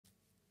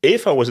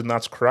If I was in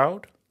that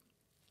crowd,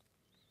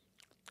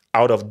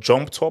 I would have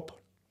jumped up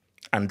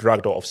and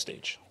dragged her off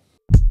stage.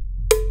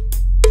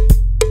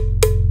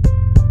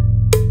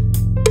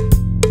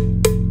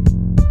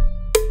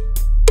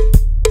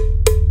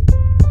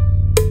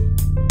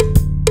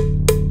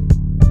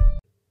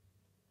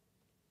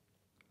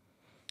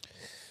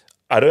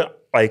 I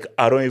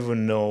don't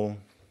even know.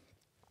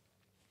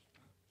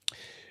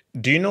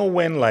 Do you know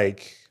when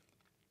like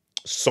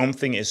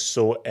something is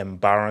so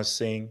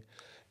embarrassing,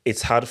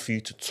 it's hard for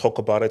you to talk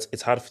about it,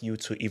 it's hard for you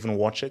to even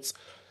watch it?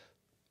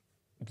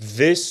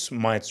 This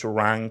might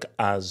rank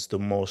as the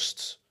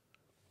most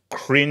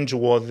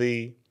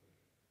cringeworthy,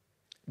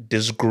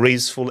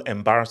 disgraceful,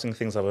 embarrassing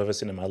things I've ever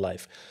seen in my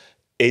life.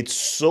 It's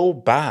so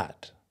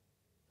bad,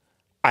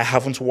 I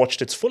haven't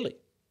watched it fully.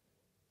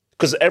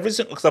 Because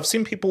I've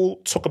seen people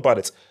talk about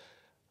it.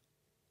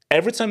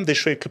 Every time they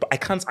show a clip, I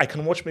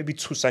can watch maybe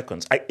 2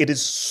 seconds. It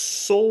is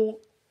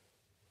so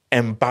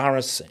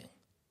embarrassing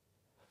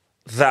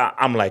that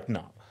I'm like,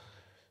 no.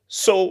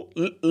 So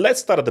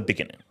let's start at the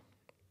beginning.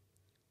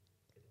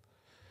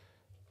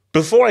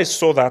 Before I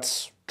saw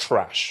that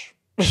trash,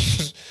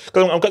 because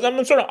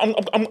I'm sorry, I'm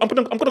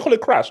gonna call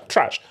it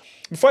trash.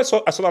 Before I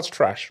saw that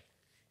trash,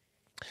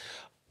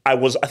 I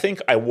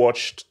think I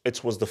watched,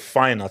 it was the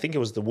final. I think it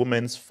was the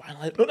women's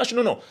final. No,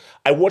 actually, no.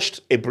 I watched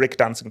a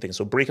breakdancing thing,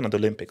 so breaking at the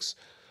Olympics.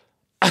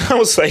 And I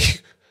was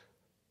like,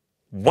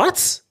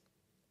 what?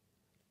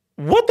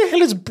 What the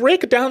hell is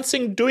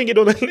breakdancing doing in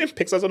the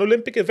Olympics as an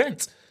Olympic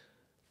event?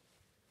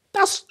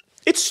 It's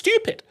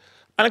stupid.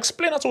 And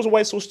explain that to us why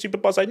it's so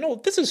stupid. But I was like, no,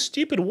 this is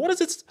stupid.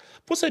 What's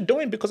it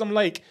doing? Because I'm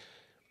like,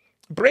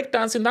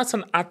 breakdancing, that's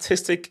an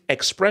artistic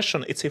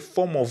expression. It's a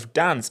form of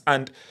dance.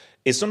 And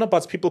it's not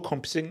about people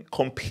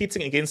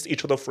competing against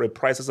each other for a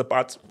prize. It's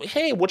about,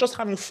 hey, we're just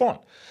having fun.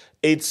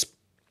 It's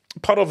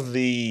part of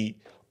the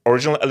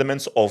original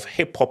elements of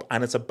hip hop,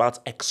 and it's about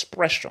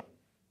expression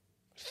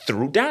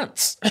through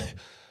dance.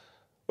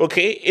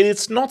 Okay?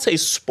 It's not a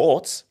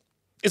sport.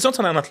 It's not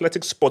an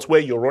athletic sport where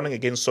you're running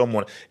against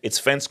someone. It's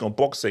fencing or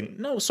boxing.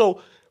 No.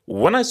 So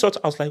when I saw it,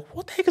 I was like,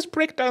 what the heck is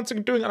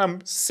breakdancing doing? And I'm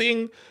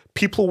seeing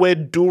people wear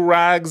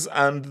do-rags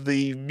and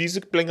the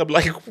music playing. I'm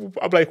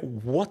like,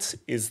 what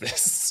is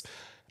this?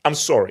 I'm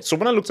sorry. So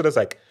when I looked at it, I was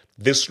like,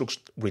 this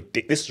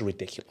is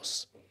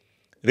ridiculous.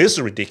 This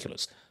is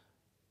ridiculous.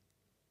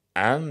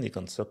 And you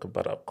can talk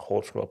about a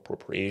cultural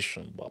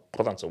appropriation, but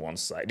put that to one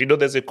side. You know,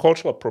 there's a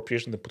cultural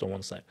appropriation to put on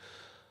one side.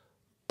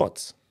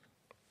 But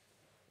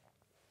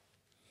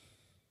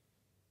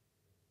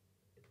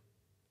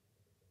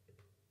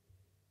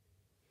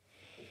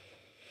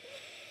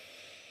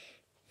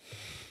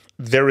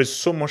there is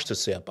so much to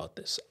say about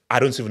this. I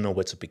don't even know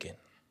where to begin.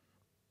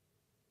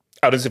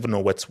 I don't even know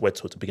where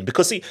to begin.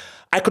 Because, see,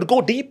 I could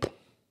go deep.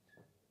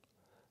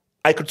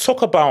 I could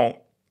talk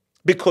about,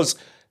 because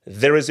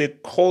there is a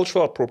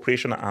cultural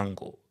appropriation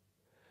angle.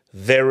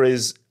 There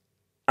is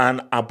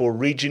an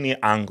Aborigine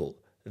angle.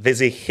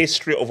 There's a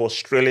history of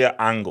Australia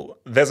angle.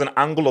 There's an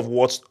angle of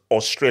what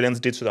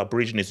Australians did to the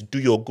Aborigines. Do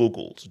your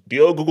Googles. Do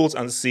your Googles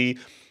and see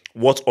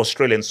what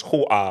Australians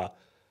who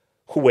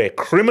were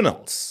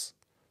criminals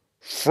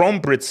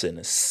from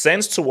Britain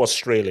sent to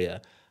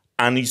Australia,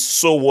 and you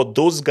saw what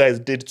those guys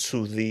did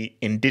to the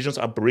indigenous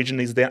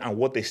Aborigines there and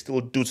what they still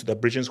do to the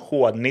Aborigines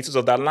who are natives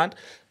of that land.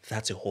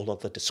 That's a whole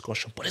other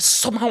discussion, but it's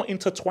somehow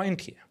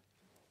intertwined here.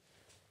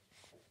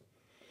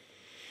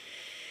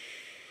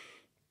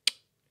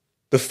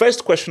 The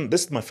first question,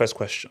 this is my first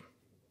question.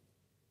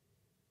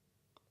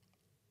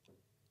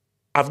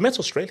 I've met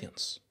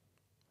Australians,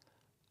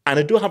 and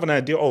I do have an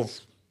idea of,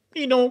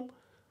 the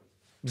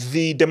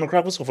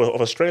demographics of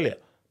Australia.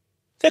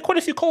 There are quite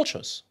a few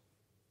cultures.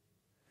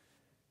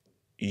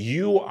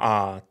 You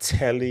are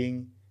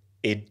telling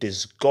a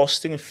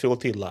disgusting,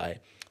 filthy lie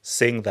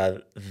saying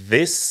that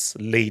this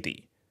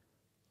lady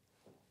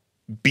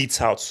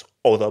beats out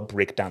other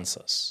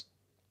breakdancers.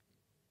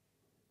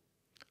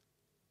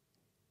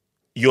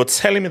 You're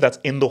telling me that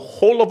in the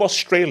whole of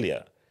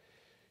Australia,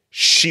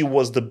 she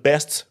was the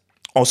best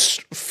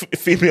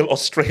female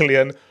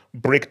Australian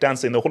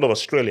breakdancer in the whole of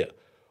Australia,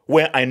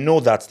 where I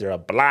know that there are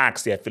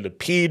blacks, there are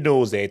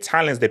Filipinos, there are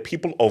Italians, there are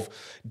people of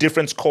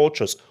different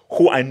cultures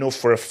who I know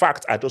for a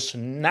fact are just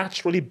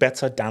naturally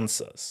better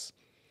dancers,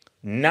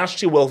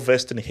 naturally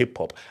well-versed in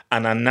hip-hop,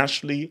 and are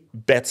naturally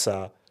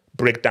better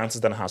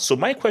breakdancers than her. So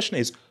my question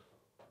is,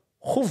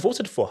 who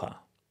voted for her?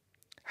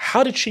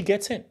 How did she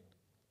get in?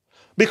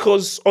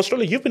 Because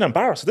Australia, you've been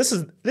embarrassed. This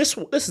is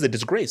a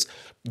disgrace.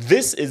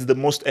 This is the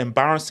most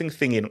embarrassing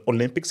thing in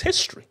Olympics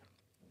history.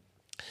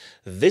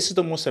 This is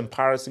the most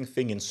embarrassing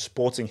thing in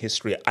sporting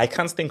history. I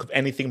can't think of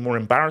anything more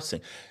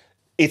embarrassing.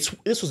 This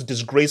was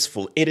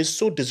disgraceful. It is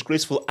so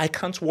disgraceful, I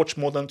can't watch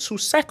more than 2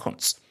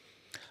 seconds.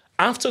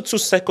 After 2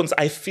 seconds,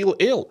 I feel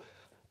ill.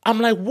 I'm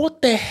like,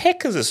 what the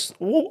heck is this?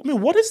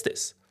 What is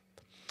this?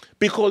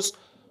 Because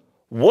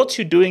what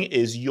you're doing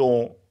is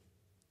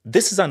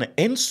this is an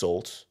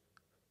insult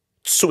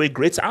to a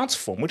great art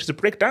form, which is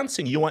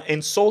breakdancing. You are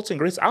insulting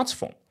great art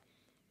form.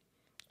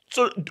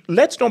 So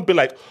let's not be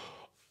like,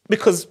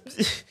 because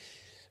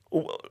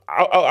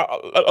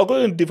I'll go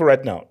in deeper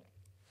right now.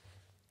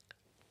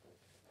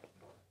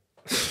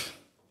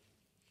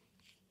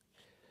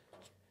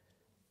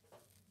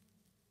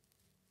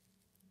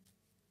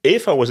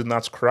 If I was in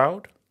that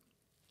crowd,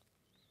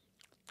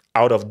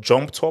 I would have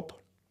jumped up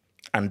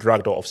and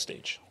dragged her off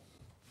stage.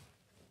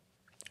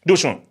 Do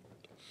one.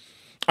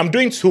 I'm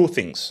doing two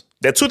things.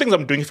 There are two things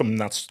I'm doing from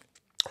that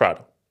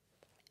crowd.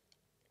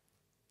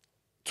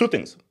 Two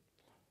things.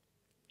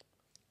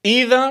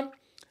 Either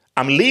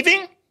I'm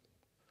leaving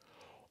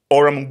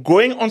or I'm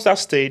going onto that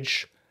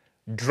stage,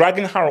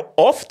 dragging her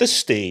off the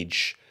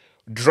stage,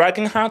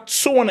 dragging her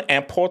to an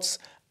airport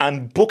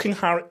and booking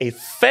her a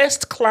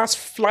first-class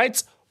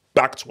flight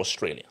back to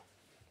Australia.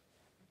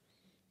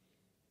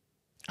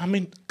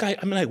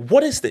 Like,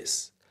 what is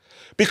this?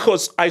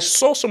 Because I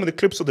saw some of the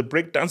clips of the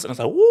breakdance and I was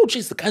like, oh,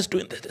 geez, the guy's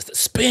doing this, the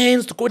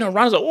spins, the going around.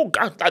 I was like, oh,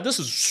 God, this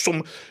is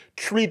some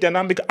truly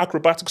dynamic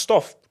acrobatic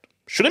stuff.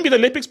 Shouldn't be the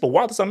Olympics, but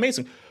wow, this is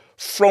amazing.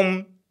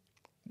 From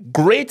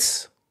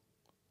great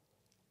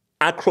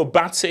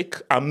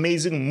acrobatic,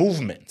 amazing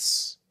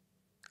movements,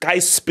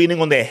 guys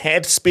spinning on their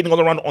head, spinning all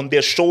around on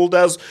their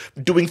shoulders,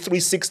 doing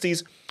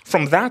 360s,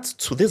 from that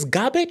to this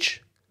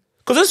garbage.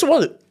 Because this is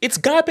what it's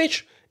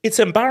garbage, it's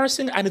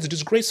embarrassing, and it's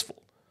disgraceful.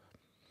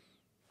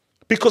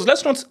 Because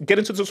let's not get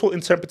into this whole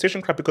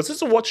interpretation crap, because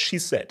this is what she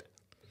said.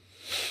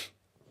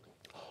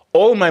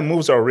 All my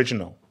moves are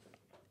original.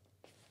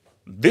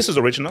 This is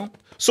original.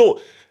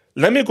 So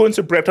let me go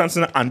into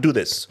breakdancing and do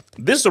this.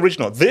 This is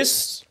original.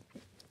 This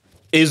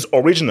is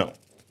original.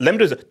 Let me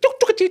do this.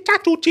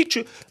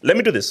 Let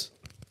me do this.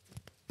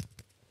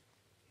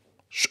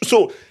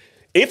 So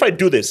if I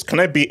do this, can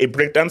I be a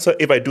breakdancer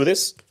if I do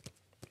this?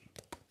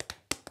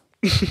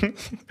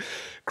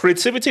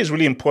 Creativity is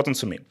really important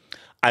to me.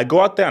 I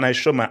go out there and I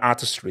show my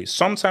artistry.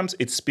 Sometimes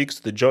it speaks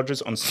to the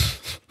judges on...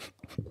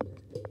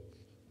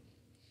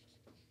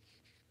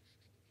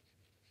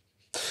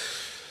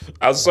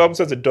 As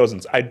sometimes it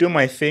doesn't. I do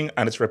my thing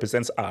and it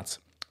represents art.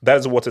 That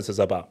is what it is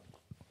about.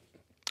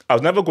 I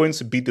was never going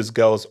to beat these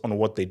girls on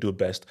what they do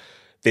best.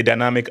 The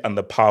dynamic and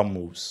the power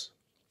moves.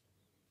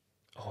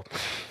 Oh,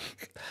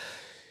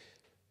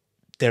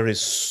 there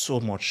is so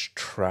much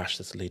trash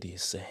this lady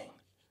is saying.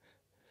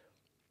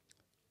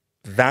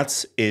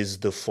 That is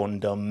the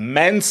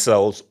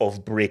fundamentals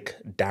of break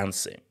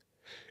dancing.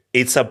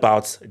 It's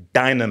about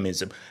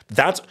dynamism.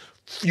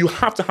 You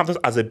have to have this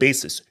as a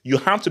basis. You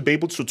have to be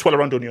able to twirl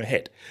around on your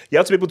head. You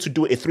have to be able to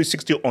do a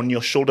 360 on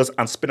your shoulders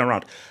and spin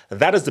around.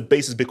 That is the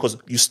basis, because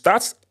you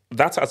start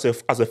that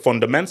as a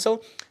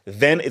fundamental,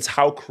 then it's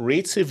how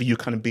creative you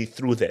can be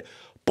through there.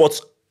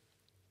 But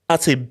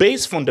at a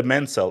base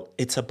fundamental,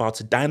 it's about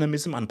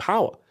dynamism and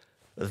power.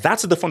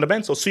 That's the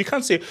fundamental. So you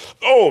can't say,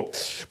 oh,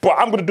 but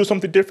I'm going to do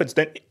something different.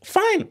 Then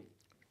fine,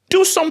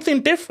 do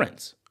something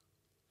different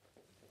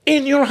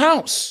in your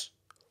house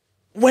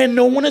when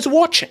no one is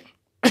watching.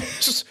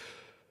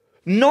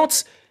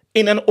 Not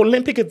in an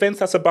Olympic event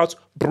that's about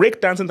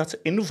breakdancing that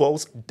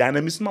involves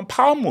dynamism and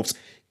power moves.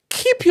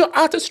 Keep your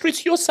artistry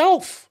to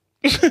yourself.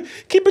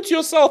 Keep it to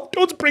yourself.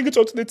 Don't bring it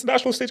onto the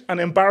international stage and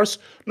embarrass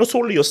not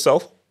only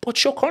yourself,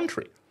 but your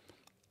country.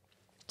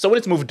 So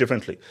let's move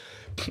differently.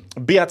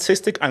 Be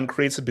artistic and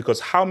creative, because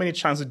how many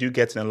chances do you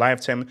get in a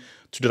lifetime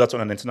to do that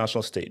on an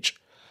international stage?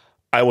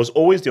 I was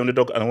always the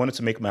underdog and I wanted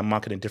to make my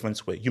mark in a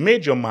different way. You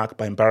made your mark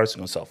by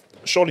embarrassing yourself.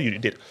 Surely you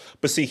did.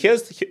 But see,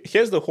 here's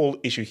the whole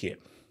issue here.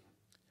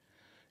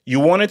 You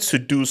wanted to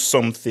do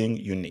something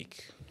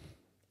unique.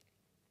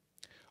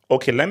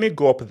 Okay, let me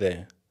go up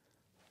there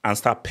and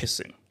start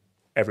pissing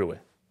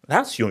everywhere.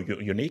 That's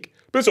unique.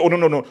 People say, oh,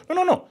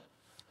 no.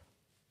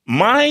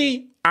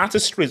 My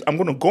artistry is I'm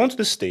going to go onto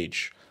the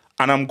stage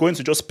and I'm going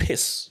to just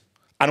piss.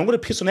 And I'm going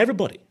to piss on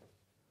everybody.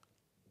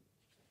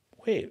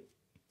 Wait.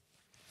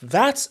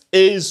 That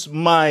is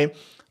my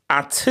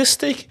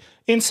artistic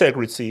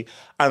integrity,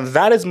 and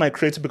that is my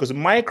creativity, because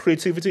my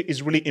creativity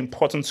is really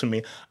important to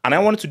me, and I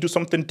wanted to do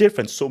something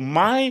different. So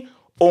my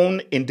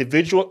own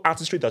individual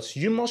artistry that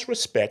you must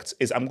respect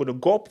is I'm going to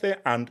go up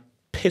there and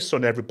piss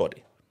on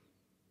everybody.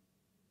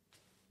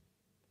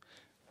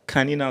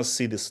 Can you now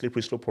see the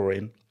slippery slope we're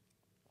in?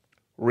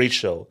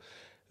 Rachel,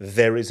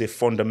 there is a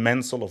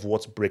fundamental of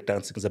what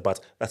breakdancing is about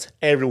that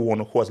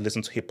everyone who has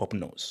listened to hip-hop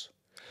knows.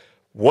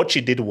 What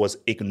she did was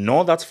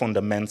ignore that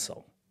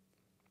fundamental,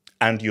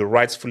 and you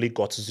rightfully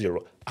got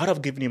 0. I'd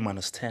have given you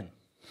 -10.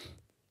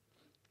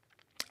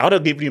 I would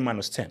have given you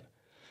 -10.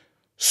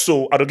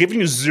 So I'd have given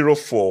you 0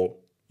 for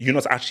you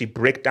not actually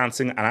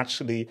breakdancing and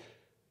actually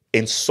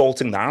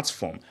insulting the art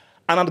form.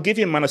 And I'd give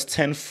you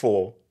 -10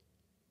 for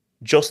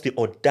just the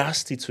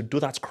audacity to do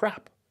that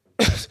crap.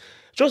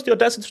 Just the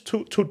audacity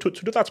to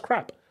do that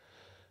crap.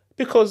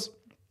 Because,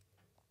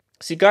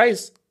 see,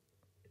 guys,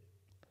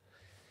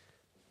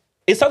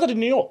 it started in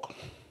New York,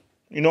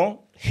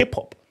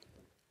 hip-hop,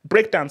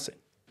 breakdancing.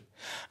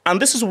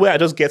 And this is where I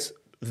just get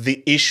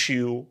the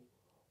issue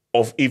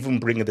of even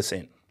bringing this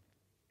in.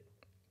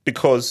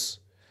 Because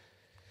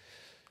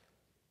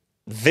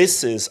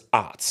this is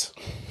art.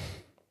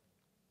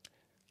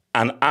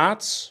 And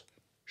art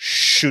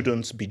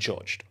shouldn't be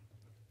judged.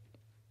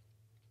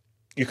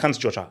 You can't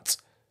judge art.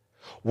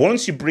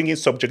 Once you bring in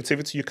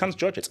subjectivity, you can't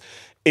judge it.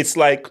 It's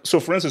like, so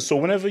for instance, so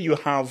whenever you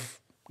have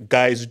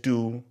guys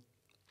do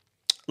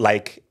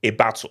like a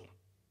battle,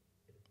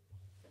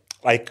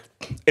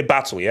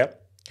 yeah?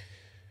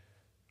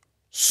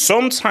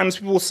 Sometimes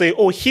people say,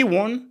 oh, he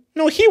won.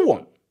 No, he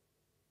won.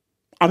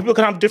 And people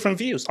can have different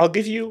views. I'll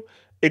give you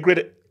a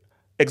great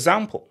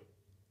example.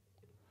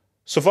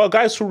 So for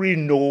guys who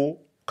really know,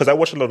 because I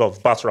watch a lot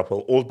of battle rap,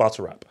 old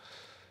battle rap,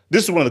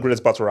 this is one of the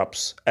greatest battle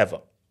raps ever,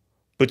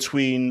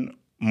 between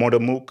Mother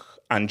Mook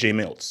and J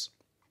Mills.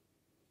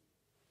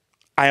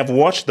 I have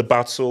watched the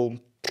battle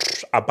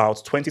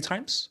about 20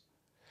 times.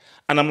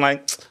 And I'm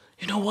like,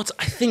 you know what?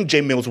 I think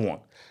J Mills won.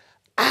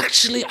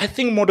 Actually, I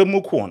think Mother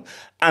Mook won.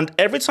 And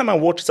every time I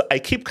watch it, I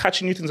keep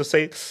catching new things to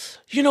say,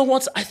 you know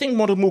what? I think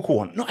Mother Mook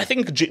won. No, I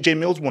think J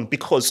Mills won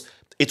because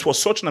it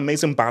was such an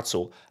amazing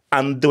battle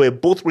and they were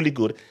both really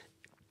good.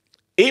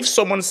 If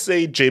someone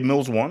say J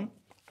Mills won,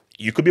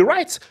 you could be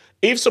right.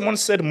 If someone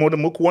said Mother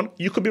Mook won,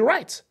 you could be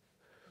right.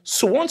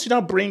 So once you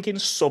now bring in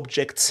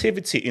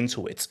subjectivity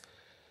into it,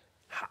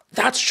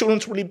 that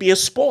shouldn't really be a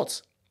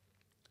sport,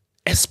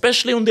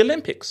 especially on the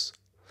Olympics.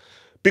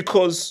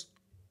 Because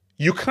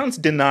you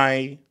can't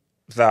deny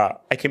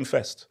that I came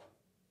first.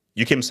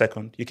 You came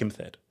second, you came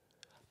third.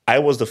 I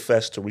was the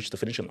first to reach the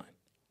finishing line.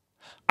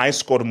 I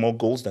scored more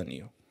goals than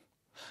you.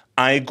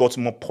 I got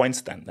more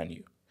points than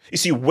you. You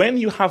see, when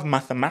you have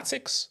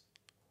mathematics,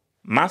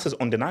 math is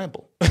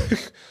undeniable.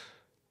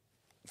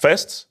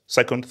 First,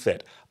 second,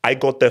 third. I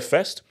got there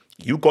first,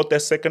 you got there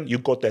second, you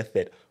got there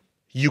third.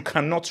 You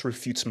cannot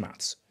refute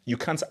maths. You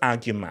can't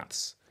argue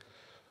maths.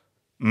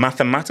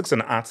 Mathematics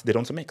and art, they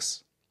don't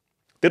mix.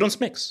 They don't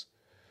mix.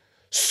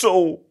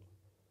 So,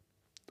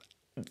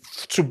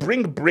 to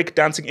bring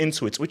breakdancing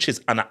into it, which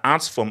is an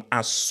art form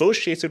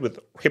associated with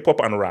hip-hop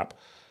and rap,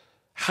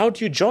 how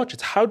do you judge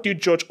it? How do you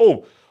judge,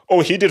 oh,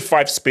 he did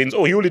 5 spins.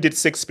 Oh, he only did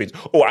 6 spins.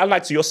 Oh, I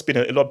liked your spin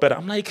a lot better.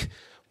 I'm like,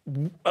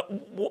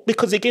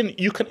 because again,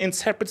 you can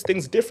interpret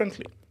things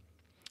differently.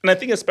 And I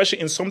think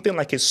especially in something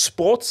like a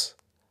sport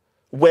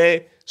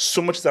where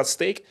so much is at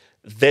stake,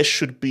 there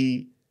should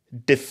be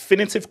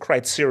definitive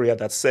criteria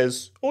that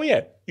says, oh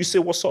yeah, you say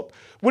what's up.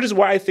 Which is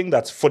why I think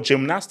that for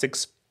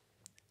gymnastics,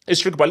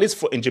 it's tricky, but at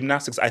least in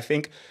gymnastics, I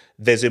think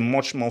there's a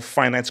much more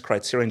finite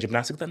criteria in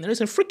gymnastics than there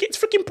is in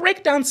freaking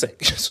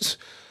breakdancing.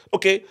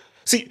 Okay?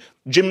 See,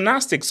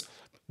 gymnastics,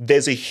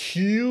 there's a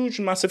huge,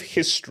 massive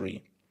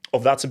history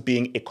of that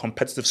being a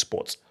competitive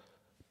sport.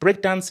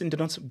 Breakdancing did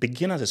not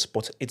begin as a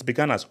sport. It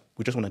began as,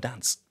 we just want to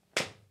dance.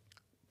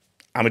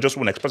 And we just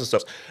want to express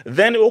ourselves.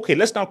 Then, okay,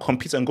 let's now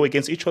compete and go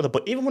against each other.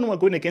 But even when we're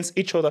going against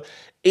each other,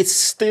 it's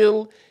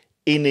still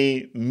in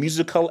a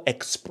musical,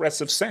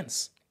 expressive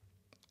sense.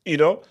 You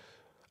know?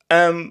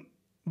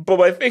 But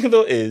my thing,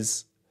 though,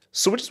 is,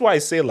 so which is why I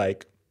say,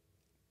 like,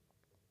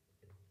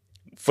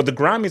 for the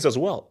Grammys as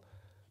well,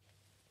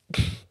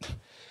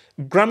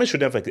 Grammys should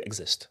never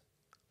exist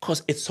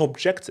because it's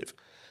subjective.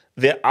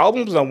 Their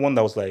albums are one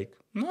that was like,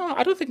 no,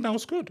 I don't think that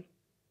was good.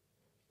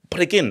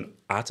 But again,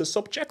 art is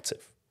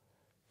subjective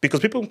because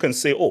people can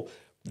say, oh,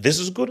 this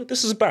is good,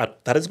 this is bad,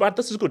 that is bad,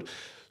 this is good.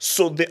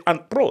 So,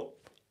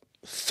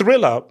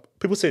 Thriller,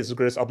 people say it's the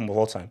greatest album of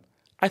all time.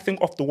 I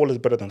think Off the Wall is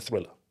better than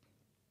Thriller.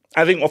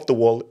 I think Off the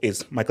Wall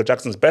is Michael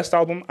Jackson's best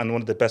album and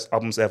one of the best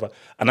albums ever.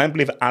 And I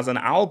believe as an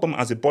album,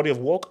 as a body of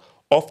work,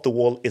 Off the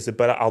Wall is a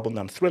better album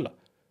than Thriller.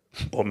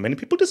 But many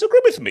people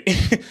disagree with me.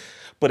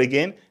 But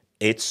again,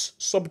 it's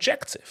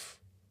subjective.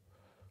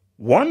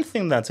 One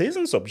thing that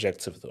isn't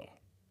subjective, though,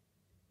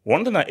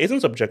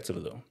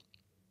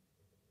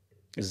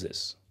 is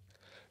this.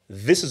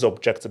 This is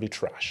objectively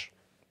trash.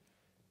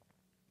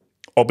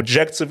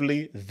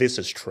 Objectively, this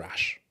is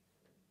trash.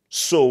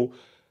 So,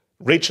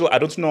 Rachel, I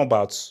don't know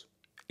about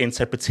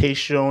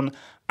interpretation,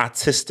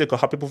 artistic, or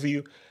how people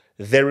view.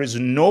 There is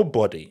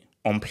nobody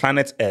on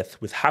planet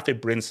Earth with half a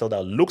brain cell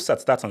that looks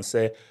at that and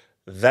say,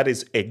 that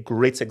is a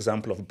great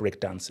example of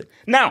breakdancing.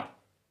 Now,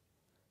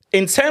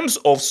 in terms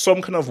of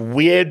some kind of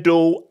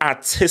weirdo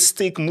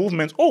artistic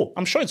movement, oh,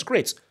 I'm sure it's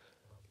great.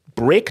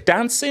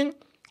 Breakdancing,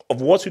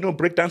 of what we know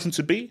breakdancing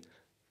to be,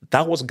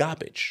 that was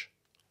garbage.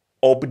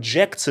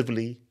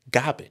 Objectively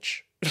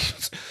garbage.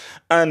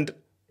 And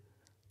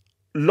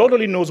Lord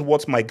only knows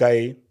what my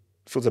guy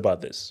feels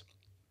about this.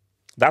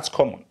 That's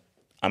Common.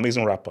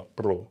 Amazing rapper,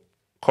 bro.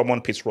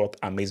 Common, Pete Rock,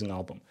 amazing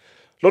album.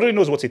 Lord only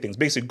knows what he thinks.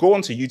 Basically, go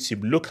onto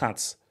YouTube, look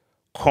at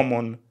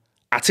Common,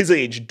 at his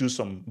age, do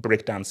some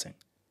breakdancing.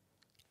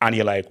 And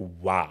you're like,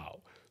 wow.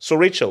 So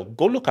Rachel,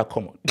 go look at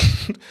Common.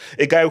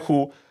 A guy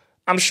who,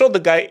 I'm sure the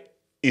guy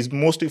is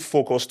mostly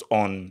focused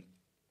on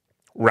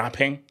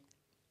rapping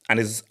and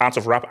his art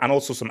of rap and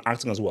also some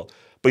acting as well.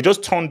 But he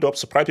just turned up,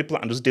 surprised people,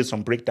 and just did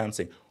some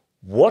breakdancing.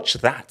 Watch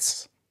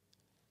that.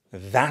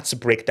 That's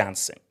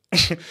breakdancing.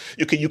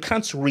 You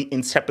can't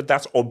reinterpret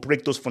that or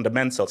break those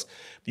fundamentals.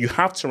 You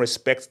have to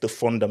respect the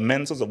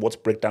fundamentals of what's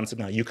breakdancing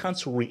now. You can't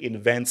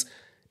reinvent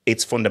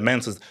its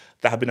fundamentals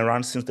that have been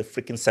around since the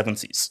freaking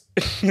 70s.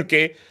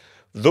 Okay?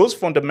 Those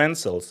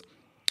fundamentals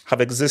have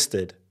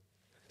existed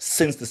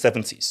since the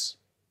 70s.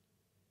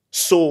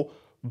 So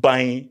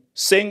by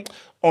saying,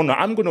 oh no,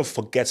 I'm going to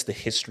forget the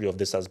history of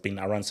this has been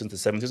around since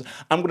the 70s.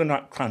 I'm going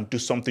to try and do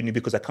something new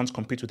because I can't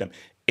compete with them.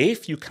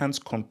 If you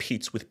can't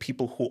compete with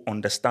people who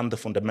understand the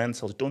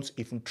fundamentals, don't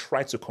even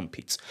try to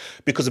compete.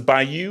 Because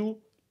by you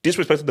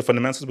disrespecting the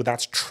fundamentals with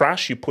that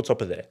trash you put up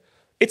there,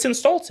 it's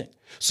insulting.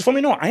 So for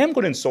me, no, I am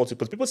going to insult it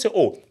because people say,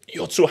 oh,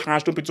 you're too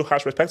harsh, don't be too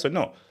harsh, respect. So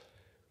no,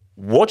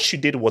 what you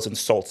did was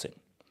insulting.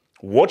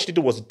 What you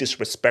did was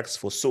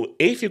disrespectful. So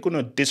if you're going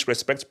to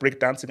disrespect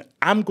breakdancing,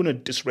 I'm going to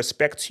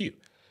disrespect you.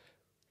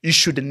 You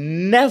should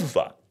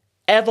never,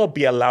 ever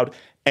be allowed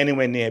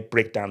anywhere near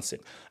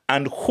breakdancing.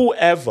 And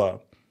whoever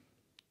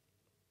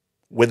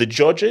were the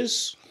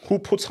judges who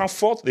put her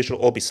forth, they should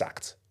all be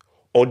sacked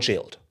or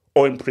jailed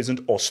or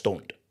imprisoned or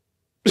stoned.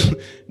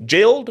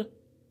 Jailed,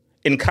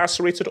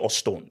 incarcerated, or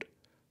stoned.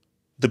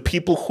 The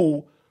people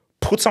who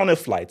put her on a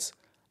flight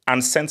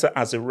and sent her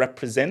as a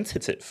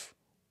representative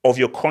of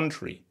your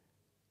country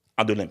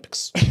at the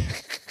Olympics.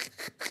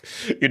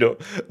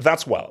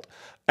 That's wild.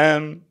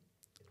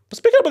 But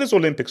speaking about this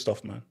Olympic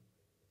stuff, man,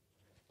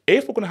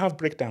 if we're going to have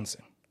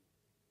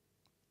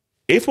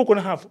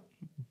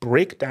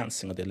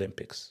breakdancing, at the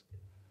Olympics,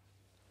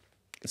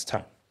 it's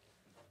time.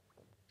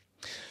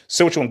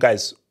 So which one,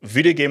 guys?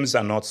 Video games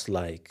are not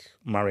like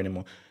Mario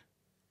anymore.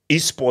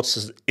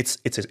 Esports,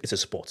 it's a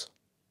sport.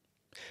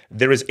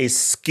 There is a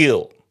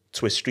skill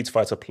to a Street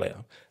Fighter player.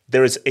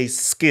 There is a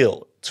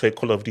skill to a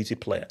Call of Duty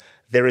player.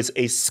 There is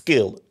a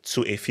skill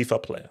to a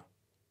FIFA player.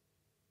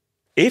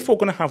 If we're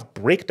going to have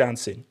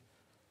breakdancing,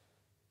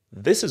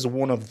 this is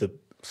one of the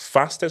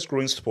fastest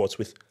growing sports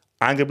with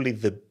arguably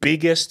the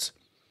biggest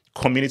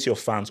community of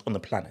fans on the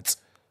planet.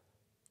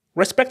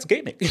 Respect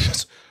gaming.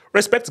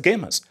 Respect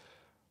gamers.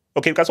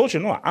 Okay, because I told you,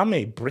 no, I'm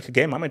a brick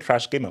gamer, I'm a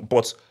trash gamer,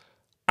 but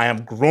I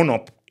am grown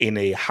up in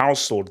a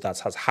household that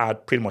has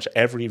had pretty much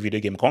every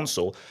video game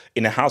console,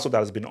 in a household that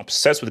has been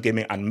obsessed with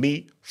gaming, and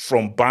me,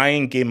 from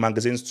buying game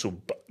magazines to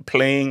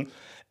playing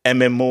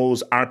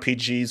MMOs,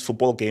 RPGs,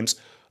 football games,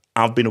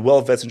 I've been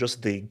well versed in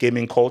just the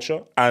gaming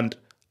culture, and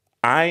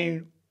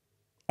I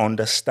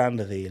understand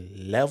the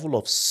level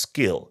of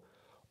skill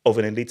of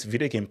an elite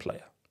video game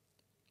player.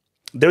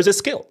 There is a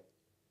skill.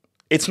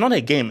 It's not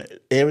a game,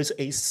 there is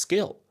a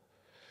skill.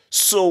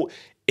 So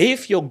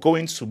if you're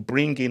going to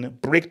bring in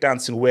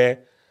breakdancing where,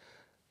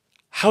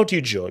 how do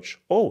you judge?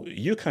 Oh,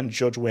 you can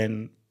judge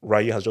when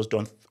Ryu has just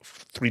done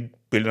 3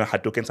 billion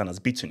Hadoukens and has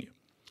beaten you.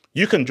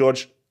 You can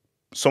judge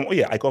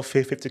I got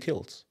 50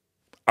 kills.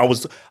 I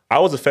was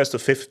the first to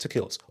 50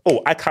 kills.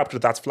 Oh, I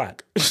captured that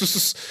flag.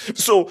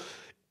 So,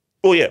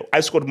 I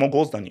scored more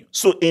goals than you.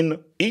 So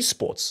in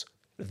esports,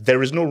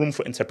 there is no room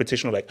for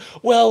interpretation of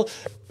well,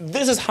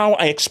 this is how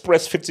I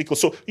express 50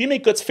 kills. So you may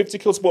get 50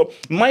 kills, but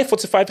my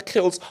 45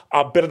 kills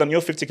are better than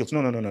your 50 kills.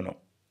 No.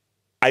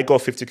 I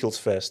got 50 kills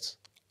first.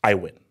 I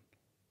win.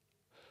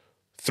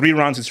 3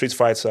 rounds in Street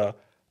Fighter,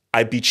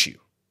 I beat you.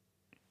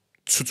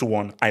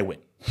 2-1, I win.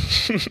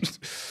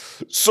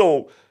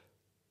 So,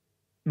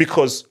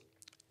 because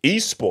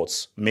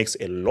esports makes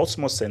a lot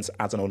more sense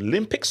as an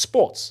Olympic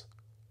sport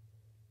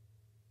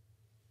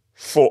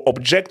for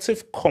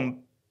objective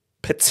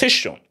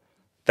competition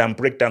than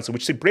breakdancing,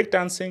 which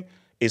breakdancing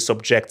is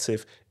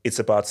subjective, it's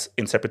about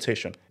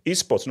interpretation.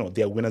 Esports, no,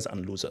 they are winners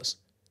and losers.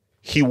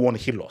 He won,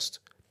 he lost.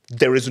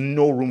 There is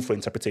no room for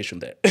interpretation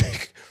there.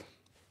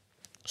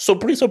 So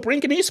bring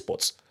in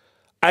esports.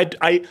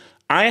 I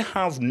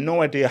have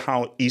no idea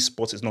how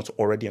esports is not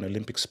already an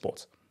Olympic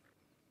sport,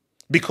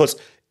 because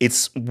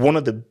it's one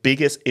of the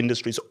biggest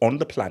industries on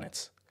the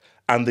planet.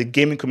 And the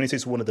gaming community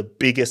is one of the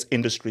biggest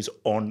industries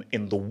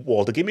in the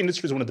world. The gaming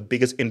industry is one of the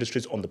biggest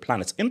industries on the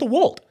planet, in the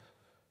world.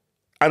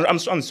 And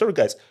I'm sorry,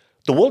 guys,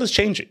 the world is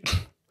changing.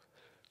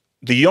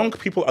 The young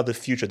people are the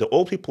future. The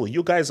old people,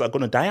 you guys are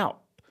going to die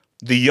out.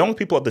 The young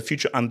people are the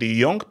future, and the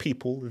young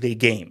people, they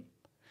game.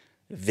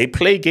 They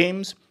play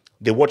games,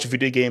 they watch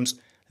video games,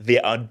 they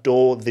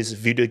adore these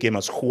video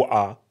gamers who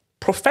are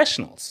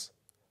professionals.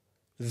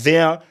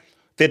 They're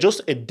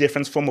just a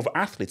different form of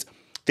athletes.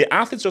 The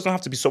athlete doesn't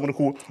have to be someone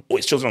who,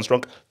 is children and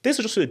strong. This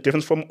is just a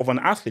different form of an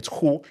athlete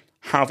who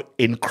have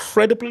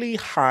incredibly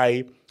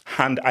high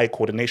hand-eye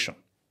coordination.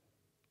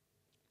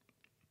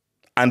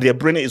 And their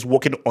brain is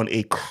working on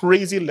a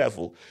crazy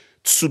level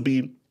to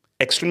be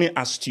extremely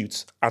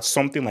astute at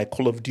something like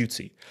Call of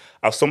Duty,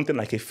 at something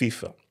like a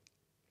FIFA,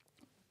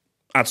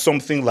 at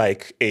something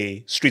like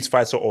a Street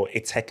Fighter or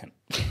a Tekken.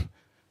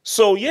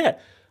 So yeah,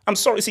 I'm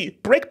sorry. See,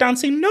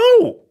 breakdancing,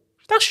 no.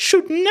 That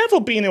should never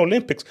be in the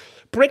Olympics.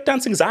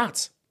 Breakdancing is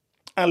art,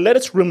 and let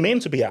it remain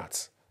to be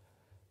art.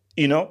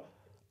 It's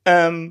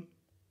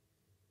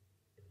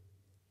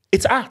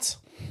art.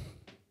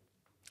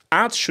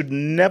 Art should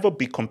never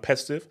be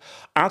competitive.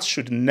 Art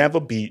should never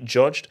be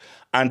judged,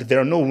 and there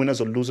are no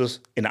winners or losers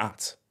in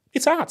art.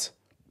 It's art.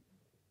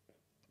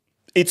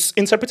 It's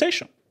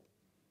interpretation.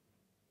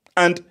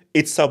 And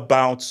it's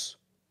about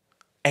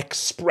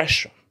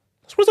expression.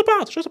 That's what it's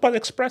about. It's just about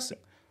expressing.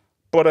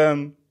 But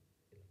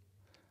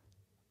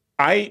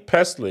I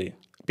personally,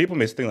 people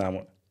may think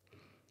that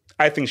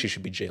I think she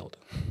should be jailed.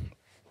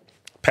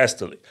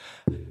 Personally.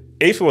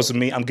 If it was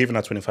me, I'm giving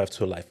her 25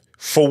 to life.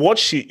 For what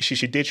she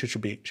did, she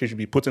should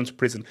be put into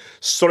prison.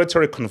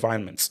 Solitary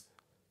confinement.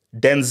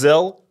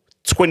 Denzel,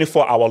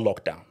 24-hour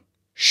lockdown.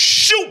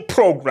 Shoot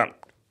program.